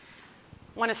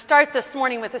I want to start this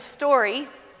morning with a story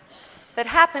that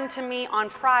happened to me on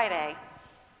Friday.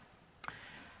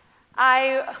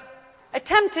 I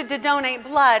attempted to donate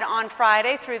blood on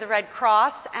Friday through the Red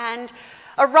Cross and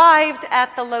arrived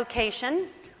at the location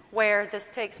where this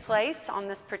takes place on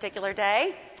this particular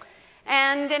day.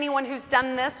 And anyone who's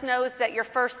done this knows that your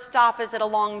first stop is at a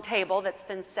long table that's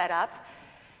been set up.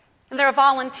 And there are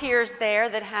volunteers there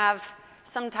that have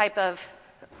some type of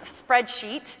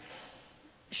spreadsheet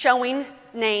showing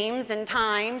names and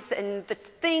times and the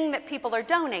thing that people are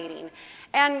donating.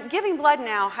 And giving blood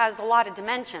now has a lot of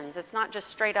dimensions. It's not just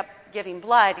straight up giving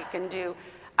blood. You can do,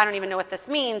 I don't even know what this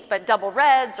means, but double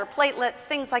reds or platelets,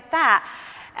 things like that.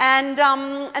 And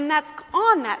that's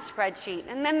on that spreadsheet.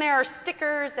 And then there are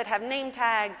stickers that have name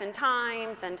tags and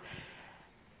times. And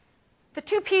the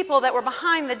two people that were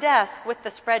behind the desk with the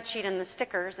spreadsheet and the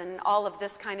stickers and all of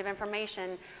this kind of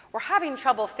information were having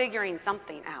trouble figuring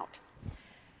something out.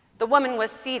 The woman was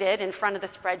seated in front of the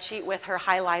spreadsheet with her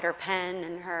highlighter pen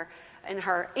and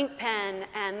her ink pen,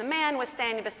 and the man was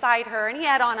standing beside her, and he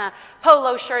had on a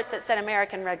polo shirt that said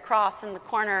American Red Cross in the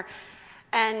corner,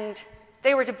 and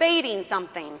they were debating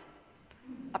something,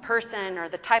 a person or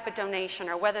the type of donation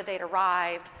or whether they'd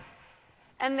arrived,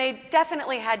 and they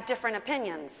definitely had different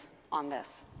opinions on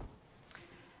this.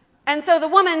 And so the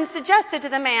woman suggested to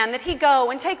the man that he go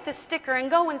and take this sticker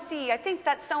and go and see, I think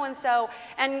that's so-and-so,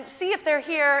 and see if they're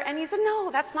here. And he said,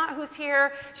 no, that's not who's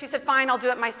here. She said, fine, I'll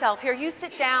do it myself. Here, you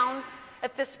sit down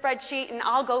at this spreadsheet and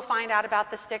I'll go find out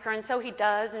about the sticker. And so he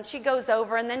does, and she goes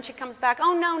over, and then she comes back,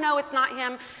 oh, no, it's not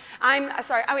him. I'm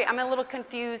sorry, I'm a little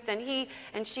confused. And he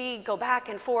and she go back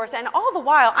and forth. And all the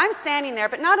while, I'm standing there,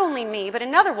 but not only me, but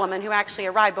another woman who actually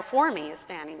arrived before me is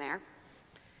standing there.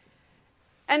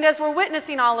 And as we're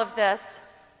witnessing all of this,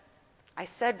 I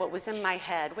said what was in my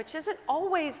head, which isn't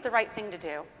always the right thing to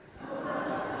do.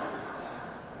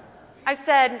 I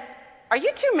said, are you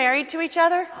two married to each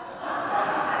other?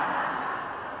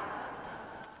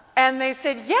 And they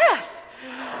said, yes.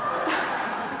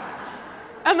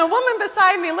 And the woman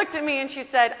beside me looked at me and she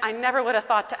said, I never would have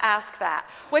thought to ask that,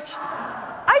 which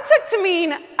I took to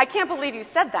mean, I can't believe you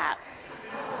said that.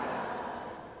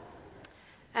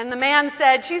 And the man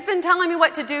said, she's been telling me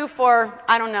what to do for,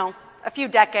 I don't know, a few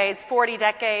decades, 40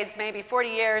 decades, maybe 40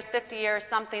 years, 50 years,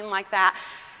 something like that.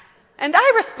 And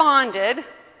I responded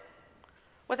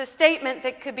with a statement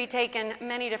that could be taken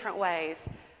many different ways.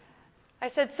 I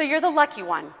said, so you're the lucky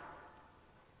one.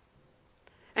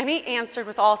 And he answered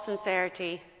with all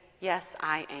sincerity, yes,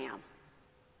 I am.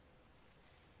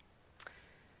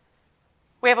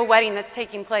 We have a wedding that's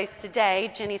taking place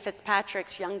today. Jenny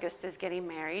Fitzpatrick's youngest is getting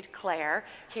married, Claire,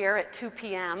 here at 2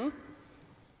 p.m.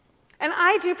 And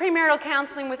I do premarital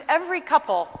counseling with every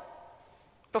couple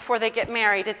before they get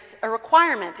married. It's a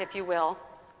requirement, if you will,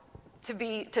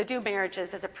 to do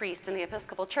marriages as a priest in the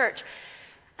Episcopal Church.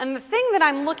 And the thing that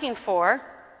I'm looking for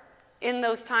in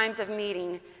those times of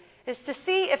meeting is to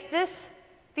see if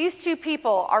these two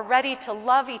people are ready to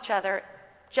love each other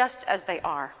just as they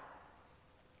are.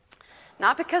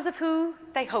 Not because of who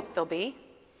they hope they'll be,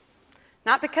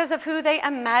 not because of who they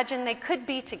imagine they could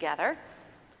be together,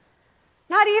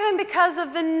 not even because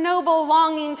of the noble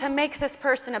longing to make this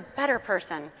person a better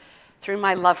person through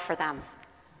my love for them.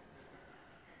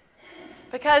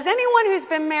 Because anyone who's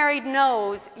been married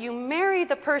knows you marry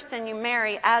the person you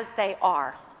marry as they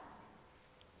are.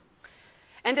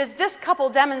 And as this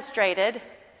couple demonstrated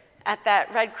at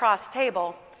that Red Cross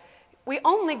table, we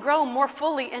only grow more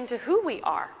fully into who we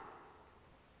are.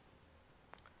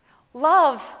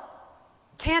 Love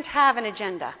can't have an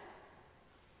agenda.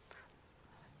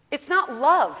 It's not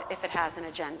love if it has an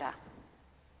agenda.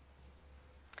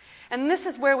 And this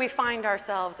is where we find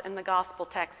ourselves in the gospel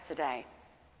text today.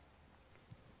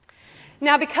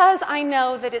 Now, because I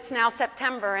know that it's now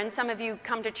September, and some of you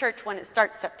come to church when it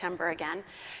starts September again,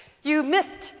 you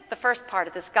missed the first part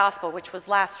of this gospel, which was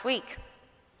last week,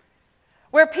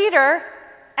 where Peter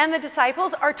and the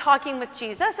disciples are talking with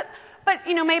Jesus. But,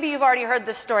 maybe you've already heard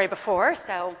this story before,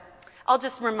 so I'll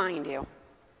just remind you.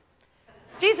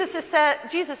 Jesus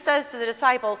says to the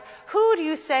disciples, who do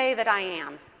you say that I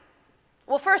am?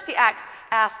 Well, first he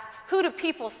asks, who do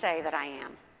people say that I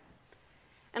am?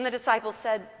 And the disciples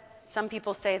said, some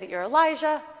people say that you're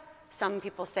Elijah, some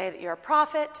people say that you're a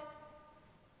prophet.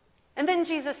 And then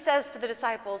Jesus says to the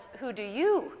disciples, who do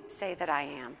you say that I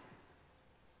am?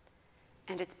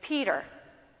 And it's Peter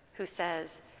who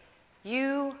says,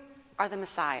 you are the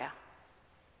Messiah.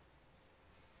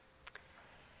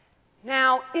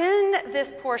 Now, in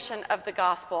this portion of the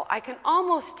gospel, I can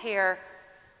almost hear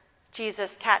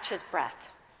Jesus catch his breath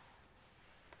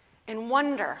and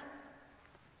wonder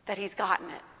that he's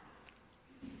gotten it.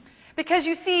 Because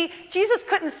you see, Jesus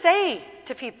couldn't say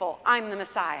to people, I'm the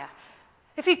Messiah.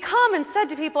 If he'd come and said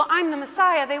to people, I'm the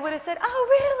Messiah, they would have said,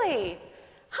 oh, really?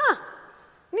 Huh,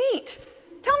 neat.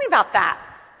 Tell me about that.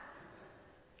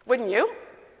 Wouldn't you?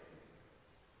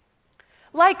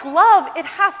 Like love, it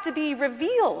has to be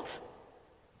revealed.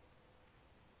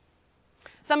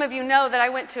 Some of you know that I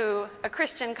went to a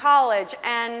Christian college,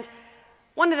 and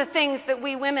one of the things that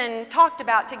we women talked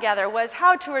about together was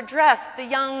how to address the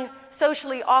young,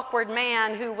 socially awkward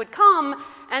man who would come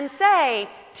and say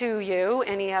to you,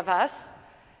 any of us,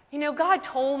 you know, God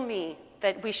told me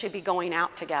that we should be going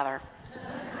out together.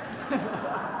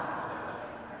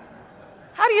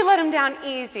 How do you let him down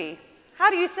easy? How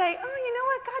do you say, oh, you know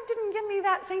what, God didn't give me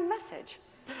that same message?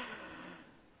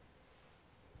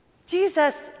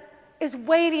 Jesus is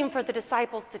waiting for the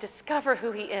disciples to discover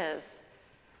who he is,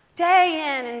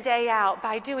 day in and day out,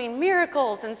 by doing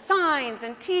miracles and signs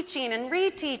and teaching and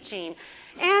reteaching,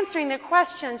 answering their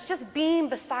questions, just being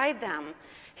beside them.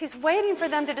 He's waiting for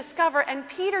them to discover, and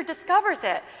Peter discovers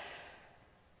it.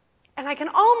 And I can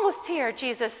almost hear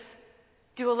Jesus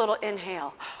do a little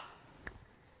inhale.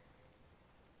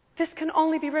 This can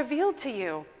only be revealed to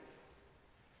you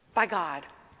by God.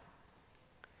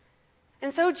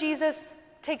 And so Jesus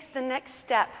takes the next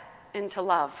step into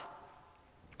love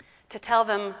to tell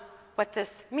them what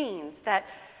this means, that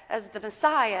as the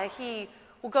Messiah, he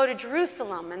will go to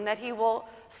Jerusalem and that he will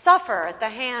suffer at the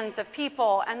hands of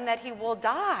people and that he will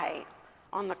die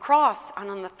on the cross and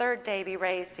on the third day be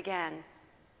raised again.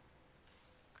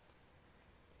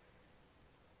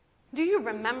 Do you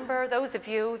remember, those of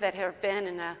you that have been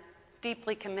in a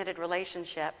deeply committed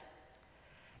relationship,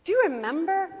 do you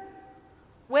remember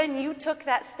when you took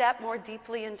that step more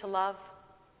deeply into love?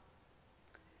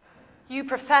 You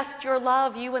professed your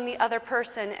love, you and the other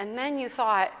person, and then you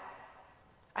thought,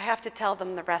 I have to tell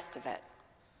them the rest of it.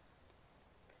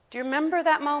 Do you remember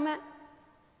that moment?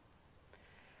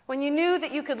 When you knew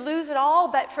that you could lose it all,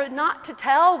 but for not to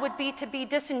tell would be to be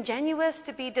disingenuous,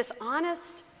 to be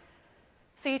dishonest.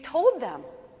 So you told them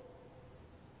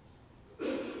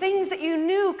things that you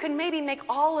knew could maybe make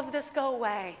all of this go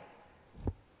away.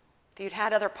 That you'd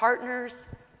had other partners,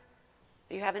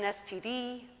 that you have an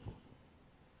STD,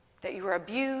 that you were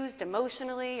abused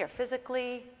emotionally or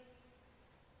physically,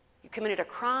 you committed a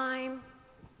crime,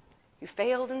 you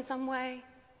failed in some way.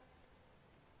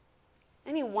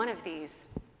 Any one of these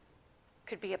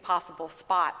could be a possible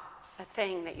spot, a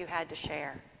thing that you had to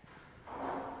share.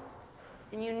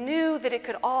 And you knew that it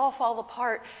could all fall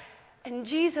apart, and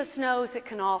Jesus knows it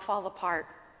can all fall apart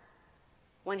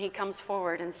when he comes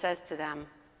forward and says to them,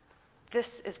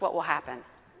 this is what will happen.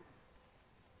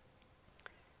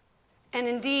 And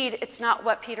indeed, it's not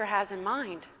what Peter has in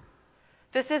mind.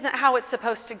 This isn't how it's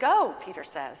supposed to go, Peter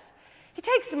says. He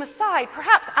takes them aside,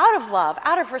 perhaps out of love,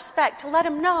 out of respect, to let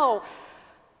him know,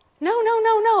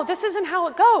 no, this isn't how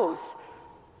it goes.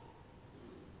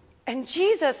 And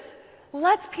Jesus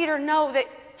lets Peter know that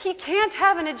he can't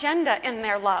have an agenda in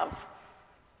their love.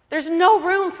 There's no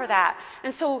room for that.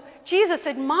 And so Jesus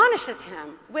admonishes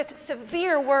him with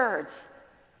severe words.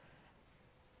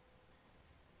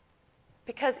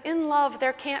 Because in love,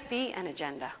 there can't be an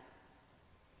agenda.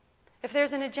 If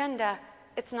there's an agenda,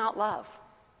 it's not love.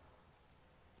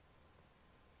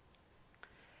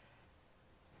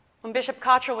 When Bishop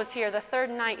Cottrell was here the third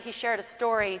night, he shared a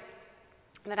story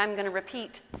that I'm going to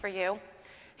repeat for you.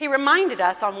 He reminded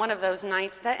us on one of those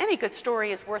nights that any good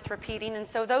story is worth repeating, and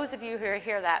so those of you who are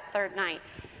here that third night,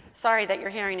 sorry that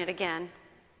you're hearing it again.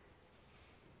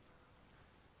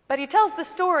 But he tells the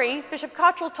story, Bishop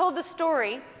Cottrell told the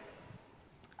story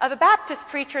of a Baptist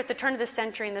preacher at the turn of the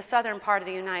century in the southern part of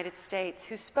the United States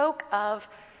who spoke of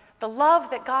the love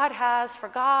that God has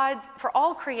for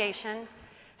all creation,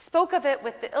 spoke of it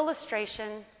with the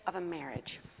illustration of a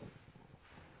marriage.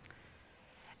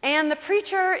 And the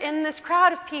preacher in this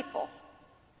crowd of people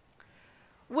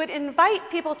would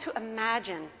invite people to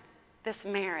imagine this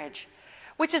marriage,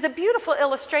 which is a beautiful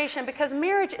illustration because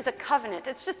marriage is a covenant.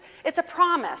 It's a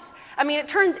promise. I mean, it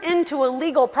turns into a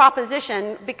legal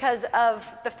proposition because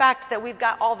of the fact that we've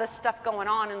got all this stuff going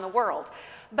on in the world.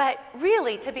 But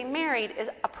really, to be married is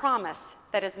a promise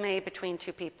that is made between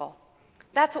two people.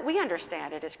 That's what we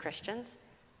understand it as Christians.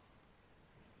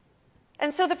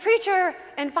 And so the preacher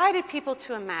invited people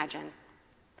to imagine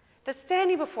that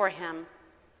standing before him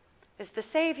is the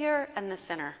Savior and the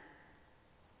sinner.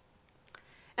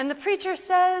 And the preacher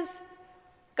says,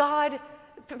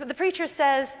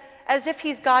 as if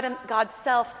he's God and God's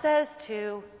self, says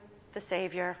to the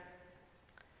Savior,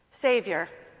 Savior,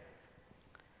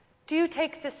 do you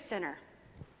take this sinner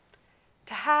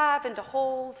to have and to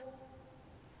hold,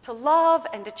 to love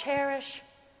and to cherish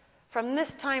from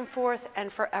this time forth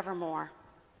and forevermore?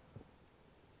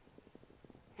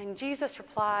 And Jesus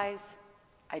replies,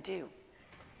 I do.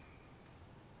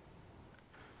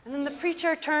 And then the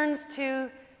preacher turns to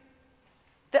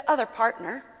the other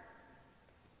partner,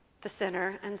 the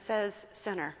sinner, and says,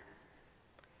 Sinner,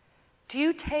 do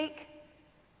you take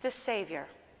this Savior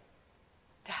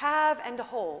to have and to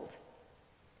hold,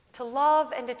 to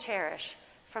love and to cherish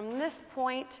from this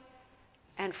point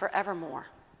and forevermore?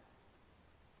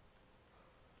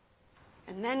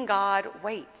 And then God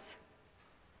waits.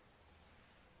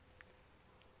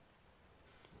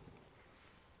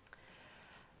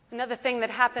 Another thing that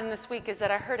happened this week is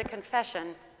that I heard a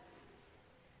confession.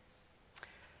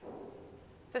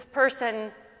 This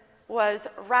person was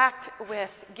racked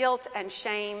with guilt and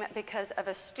shame because of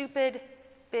a stupid,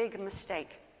 big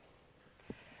mistake.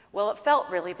 Well, it felt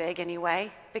really big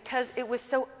anyway, because it was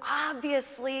so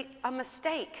obviously a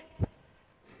mistake.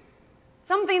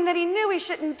 Something that he knew he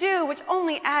shouldn't do, which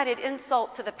only added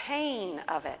insult to the pain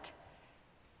of it.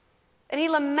 And he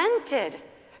lamented,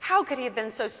 how could he have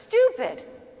been so stupid?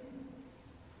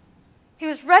 He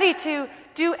was ready to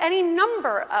do any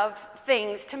number of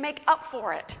things to make up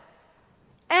for it.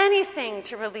 Anything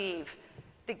to relieve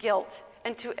the guilt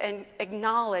and to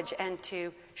acknowledge and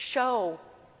to show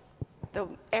the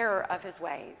error of his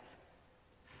ways.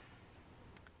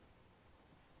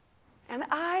 And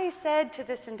I said to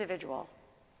this individual,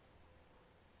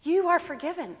 you are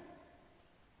forgiven.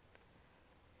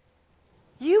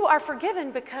 You are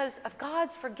forgiven because of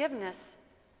God's forgiveness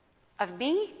of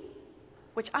me,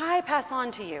 which I pass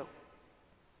on to you.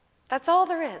 That's all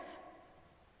there is.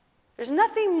 There's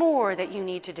nothing more that you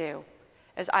need to do.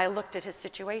 As I looked at his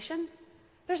situation,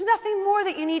 there's nothing more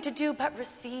that you need to do but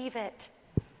receive it.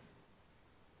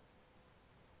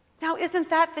 Now, isn't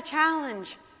that the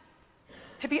challenge?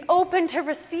 To be open to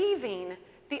receiving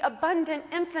the abundant,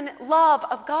 infinite love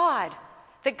of God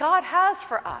that God has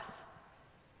for us.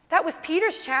 That was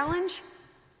Peter's challenge.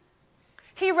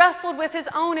 He wrestled with his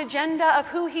own agenda of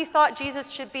who he thought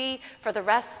Jesus should be for the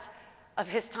rest of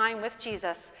his time with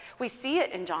Jesus. We see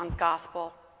it in John's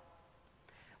gospel.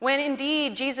 When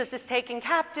indeed Jesus is taken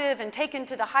captive and taken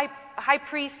to the high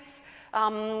priests,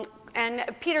 and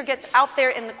Peter gets out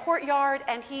there in the courtyard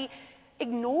and he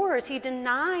ignores, he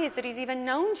denies that he's even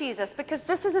known Jesus, because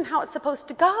this isn't how it's supposed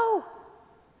to go.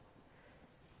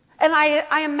 And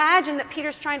I imagine that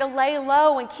Peter's trying to lay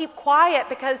low and keep quiet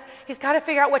because he's got to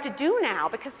figure out what to do now,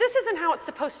 because this isn't how it's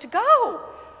supposed to go.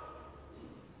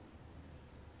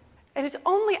 And it's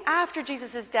only after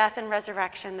Jesus' death and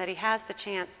resurrection that he has the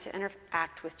chance to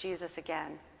interact with Jesus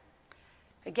again.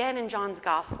 Again in John's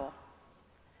gospel,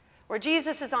 where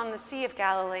Jesus is on the Sea of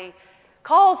Galilee,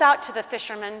 calls out to the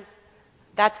fishermen,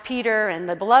 that's Peter and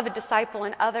the beloved disciple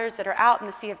and others that are out in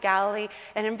the Sea of Galilee,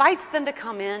 and invites them to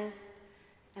come in.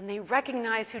 And they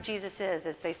recognize who Jesus is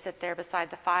as they sit there beside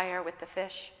the fire with the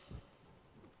fish.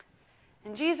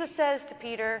 And Jesus says to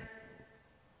Peter,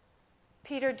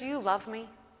 Peter, do you love me?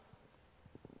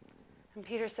 And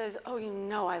Peter says, oh, you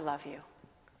know I love you.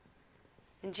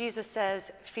 And Jesus says,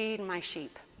 feed my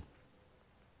sheep.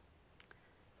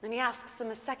 Then he asks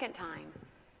him a second time,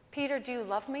 Peter, do you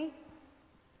love me?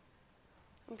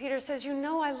 And Peter says, you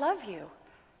know I love you.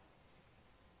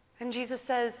 And Jesus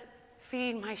says,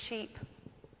 feed my sheep.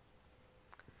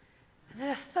 And then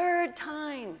a third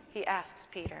time he asks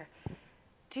Peter,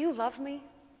 do you love me?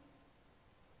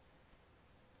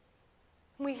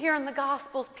 And we hear in the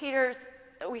gospel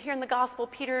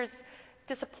Peter's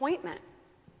disappointment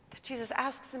that Jesus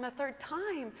asks him a third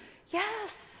time.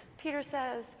 Yes, Peter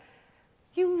says,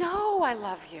 you know I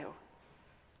love you.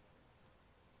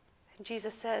 And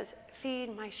Jesus says,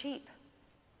 feed my sheep.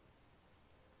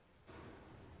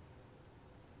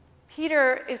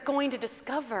 Peter is going to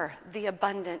discover the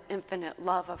abundant, infinite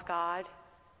love of God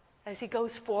as he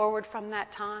goes forward from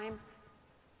that time.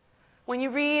 When you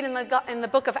read in the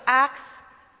book of Acts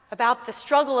about the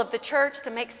struggle of the church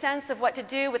to make sense of what to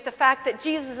do with the fact that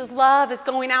Jesus' love is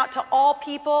going out to all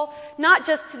people, not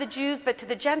just to the Jews, but to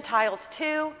the Gentiles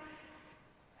too,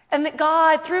 and that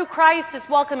God, through Christ, is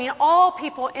welcoming all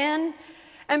people in,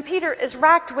 and Peter is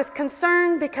racked with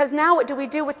concern because now what do we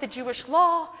do with the Jewish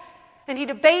law? And he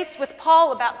debates with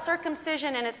Paul about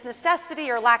circumcision and its necessity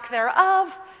or lack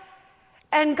thereof.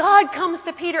 And God comes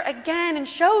to Peter again and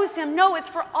shows him, no, it's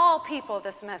for all people,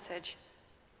 this message.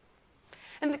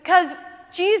 And because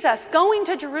Jesus, going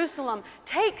to Jerusalem,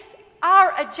 takes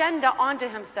our agenda onto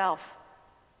himself.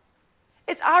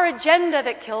 It's our agenda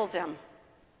that kills him.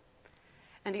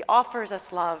 And he offers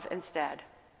us love instead.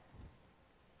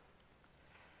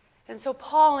 And so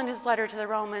Paul, in his letter to the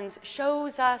Romans,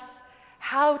 shows us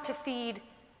how to feed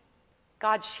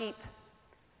God's sheep,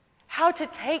 how to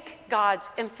take God's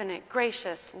infinite,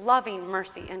 gracious, loving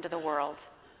mercy into the world.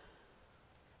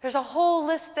 There's a whole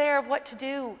list there of what to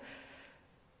do,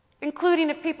 including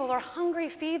if people are hungry,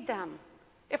 feed them.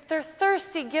 If they're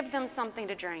thirsty, give them something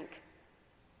to drink.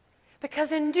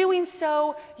 Because in doing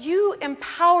so, you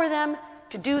empower them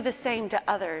to do the same to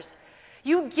others.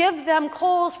 You give them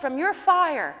coals from your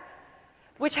fire,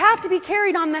 which have to be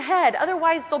carried on the head,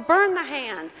 otherwise they'll burn the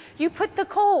hand. You put the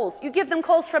coals, you give them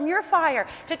coals from your fire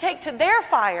to take to their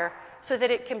fire so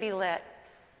that it can be lit.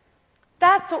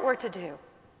 That's what we're to do.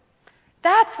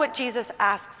 That's what Jesus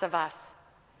asks of us.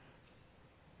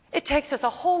 It takes us a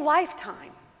whole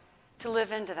lifetime to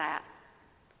live into that.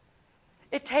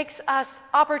 It takes us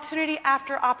opportunity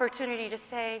after opportunity to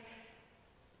say,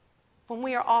 when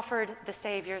we are offered the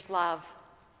Savior's love,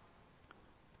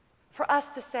 for us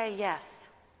to say, yes,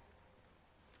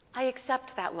 I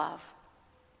accept that love.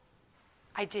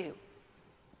 I do.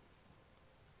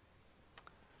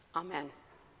 Amen.